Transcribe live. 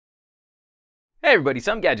Hey everybody,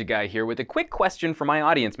 Some Gadget Guy here with a quick question for my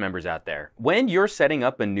audience members out there. When you're setting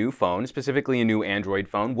up a new phone, specifically a new Android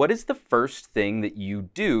phone, what is the first thing that you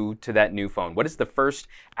do to that new phone? What is the first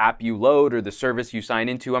app you load or the service you sign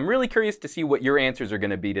into? I'm really curious to see what your answers are going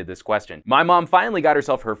to be to this question. My mom finally got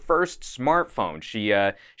herself her first smartphone.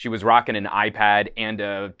 She was rocking an iPad and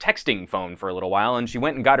a texting phone for a little while, and she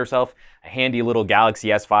went and got herself a handy little Galaxy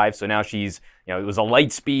S5, so now she's, it was a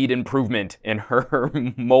light speed improvement in her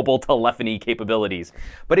mobile telephony capabilities.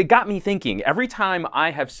 But it got me thinking, every time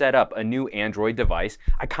I have set up a new Android device,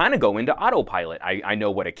 I kind of go into autopilot. I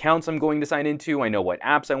know what accounts I'm going to sign into, I know what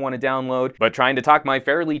apps I want to download, but trying to talk my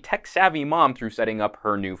fairly tech-savvy mom through setting up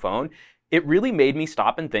her new phone, it really made me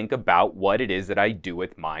stop and think about what it is that I do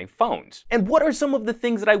with my phones. And what are some of the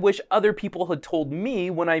things that I wish other people had told me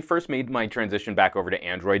when I first made my transition back over to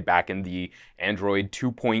Android back in the Android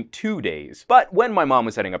 2.2 days. But when my mom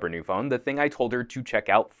was setting up her new phone, the thing I told her to check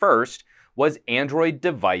out first was Android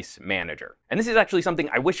Device Manager. And this is actually something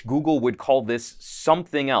I wish Google would call this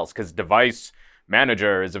something else, because Device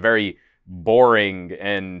Manager is a very boring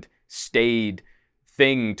and staid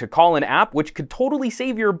thing to call an app, which could totally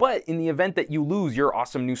save your butt in the event that you lose your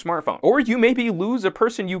awesome new smartphone. Or you maybe lose a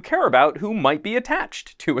person you care about who might be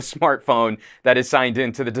attached to a smartphone that is signed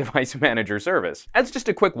into the Device Manager service. As just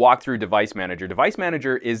a quick walk through Device Manager, Device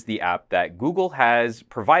Manager is the app that Google has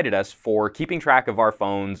provided us for keeping track of our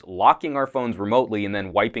phones, locking our phones remotely, and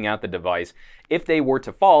then wiping out the device if they were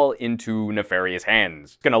to fall into nefarious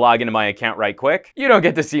hands. Gonna log into my account right quick. You don't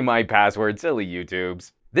get to see my password, silly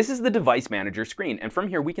YouTubes. This is the Device Manager screen, and from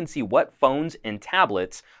here we can see what phones and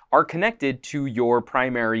tablets are connected to your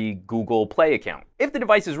primary Google Play account. If the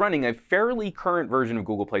device is running a fairly current version of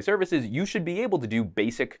Google Play services, you should be able to do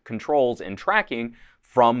basic controls and tracking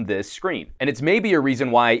from this screen. And it's maybe a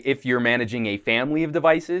reason why, if you're managing a family of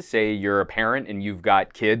devices, say you're a parent and you've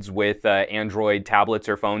got kids with Android tablets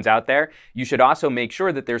or phones out there, you should also make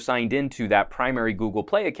sure that they're signed into that primary Google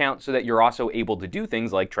Play account so that you're also able to do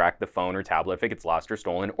things like track the phone or tablet if it gets lost or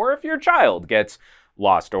stolen, or if your child gets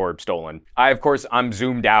lost or stolen. I'm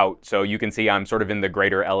zoomed out, so you can see I'm sort of in the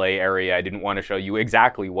greater LA area. I didn't want to show you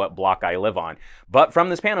exactly what block I live on. But from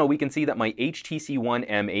this panel, we can see that my HTC One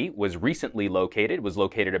M8 was recently located, was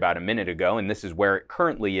located about a minute ago, and this is where it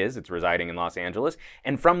currently is. It's residing in Los Angeles.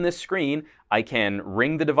 And from this screen, I can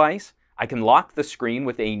ring the device, I can lock the screen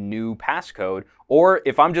with a new passcode, or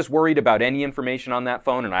if I'm just worried about any information on that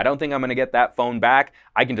phone and I don't think I'm going to get that phone back,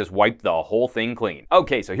 I can just wipe the whole thing clean.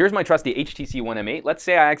 Okay, so here's my trusty HTC One M8. Let's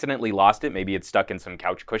say I accidentally lost it. Maybe it's stuck in some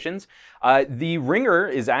couch cushions. The ringer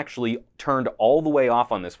is actually turned all the way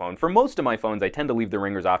off on this phone. For most of my phones, I tend to leave the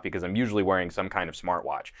ringers off because I'm usually wearing some kind of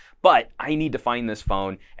smartwatch. But I need to find this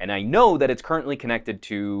phone, and I know that it's currently connected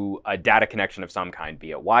to a data connection of some kind,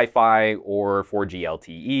 via Wi-Fi or 4G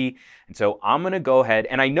LTE. And so I'm going to go ahead,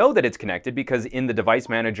 and I know that it's connected because in the Device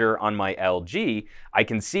Manager on my LG, I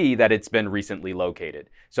can see that it's been recently located.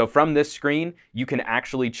 So from this screen, you can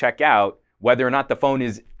actually check out whether or not the phone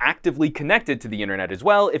is actively connected to the internet as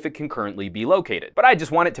well, if it can currently be located. But I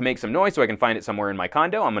just want it to make some noise so I can find it somewhere in my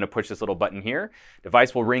condo. I'm going to push this little button here.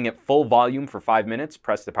 Device will ring at full volume for 5 minutes.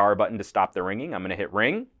 Press the power button to stop the ringing. I'm going to hit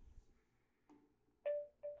ring.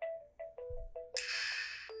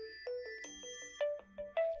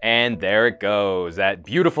 And there it goes, that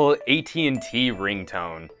beautiful AT&T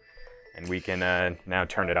ringtone. And we can now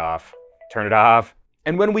turn it off. Turn it off.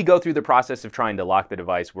 And when we go through the process of trying to lock the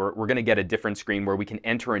device, we're going to get a different screen where we can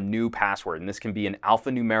enter a new password. And this can be an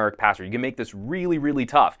alphanumeric password. You can make this really, really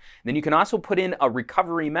tough. And then you can also put in a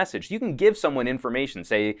recovery message. You can give someone information.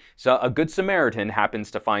 Say, so a Good Samaritan happens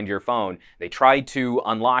to find your phone. They try to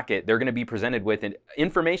unlock it. They're going to be presented with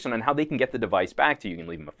information on how they can get the device back to you. You can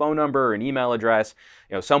leave them a phone number or an email address,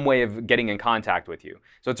 some way of getting in contact with you.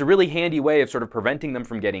 So it's a really handy way of sort of preventing them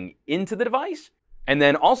from getting into the device, and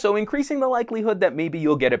then also increasing the likelihood that maybe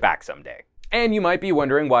you'll get it back someday. And you might be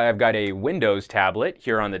wondering why I've got a Windows tablet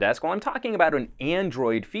here on the desk. Well, I'm talking about an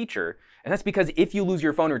Android feature. And that's because if you lose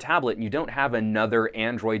your phone or tablet and you don't have another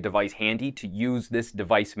Android device handy to use this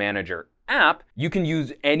Device Manager app, you can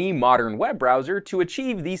use any modern web browser to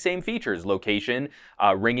achieve these same features: location,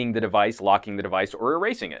 ringing the device, locking the device, or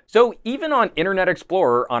erasing it. So even on Internet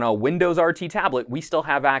Explorer on a Windows RT tablet, we still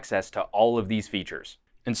have access to all of these features.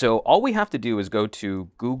 And so all we have to do is go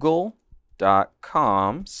to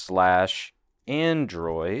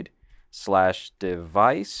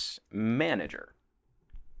google.com/android/device manager.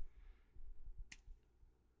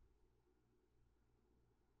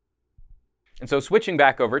 And so switching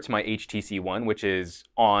back over to my HTC One, which is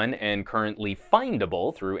on and currently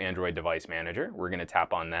findable through Android Device Manager, we're going to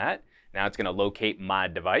tap on that. Now it's going to locate my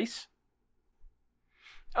device.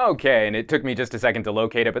 Okay, and it took me just a second to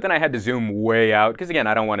locate it, but then I had to zoom way out, because again,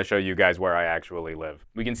 I don't want to show you guys where I actually live.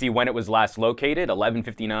 We can see when it was last located,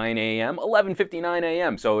 11:59 a.m., 11:59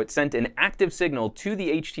 a.m. So it sent an active signal to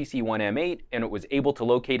the HTC One M8, and it was able to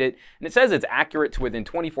locate it. And it says it's accurate to within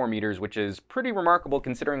 24 meters, which is pretty remarkable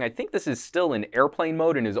considering I think this is still in airplane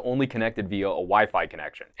mode and is only connected via a Wi-Fi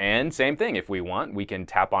connection. And same thing, if we want, we can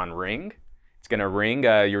tap on ring. It's gonna ring,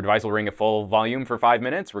 your device will ring at full volume for 5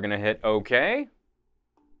 minutes. We're gonna hit OK.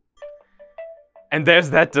 And there's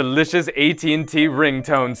that delicious AT&T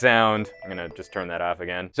ringtone sound. I'm gonna just turn that off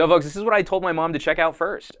again. So folks, this is what I told my mom to check out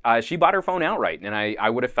first. She bought her phone outright, and I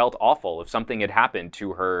would have felt awful if something had happened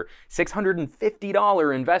to her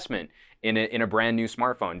 $650 investment in a brand new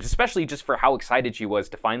smartphone, especially just for how excited she was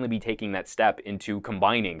to finally be taking that step into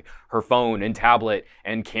combining her phone and tablet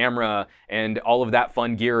and camera and all of that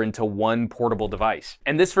fun gear into one portable device.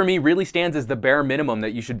 And this for me really stands as the bare minimum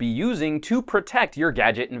that you should be using to protect your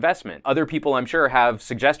gadget investment. Other people I'm sure have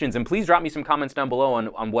suggestions, and please drop me some comments down below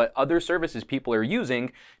on what other services people are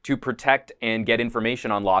using to protect and get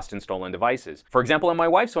information on lost and stolen devices. For example, on my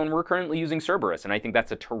wife's phone, we're currently using Cerberus, and I think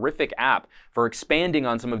that's a terrific app for expanding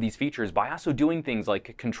on some of these features by also doing things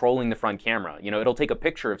like controlling the front camera. You know, it'll take a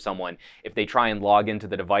picture of someone if they try and log into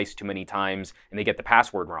the device too many times and they get the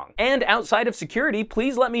password wrong. And outside of security,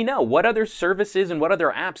 please let me know what other services and what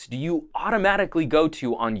other apps do you automatically go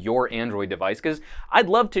to on your Android device, because I'd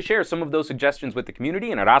love to share some of those suggestions with the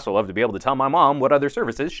community, and I'd also love to be able to tell my mom what other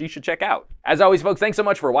services she should check out. As always, folks, thanks so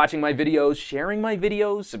much for watching my videos, sharing my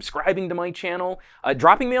videos, subscribing to my channel,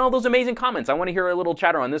 dropping me all those amazing comments. I want to hear a little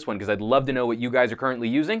chatter on this one because I'd love to know what you guys are currently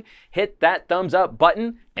using. Hit that thumbs up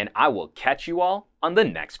button, and I will catch you all on the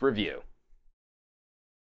next review.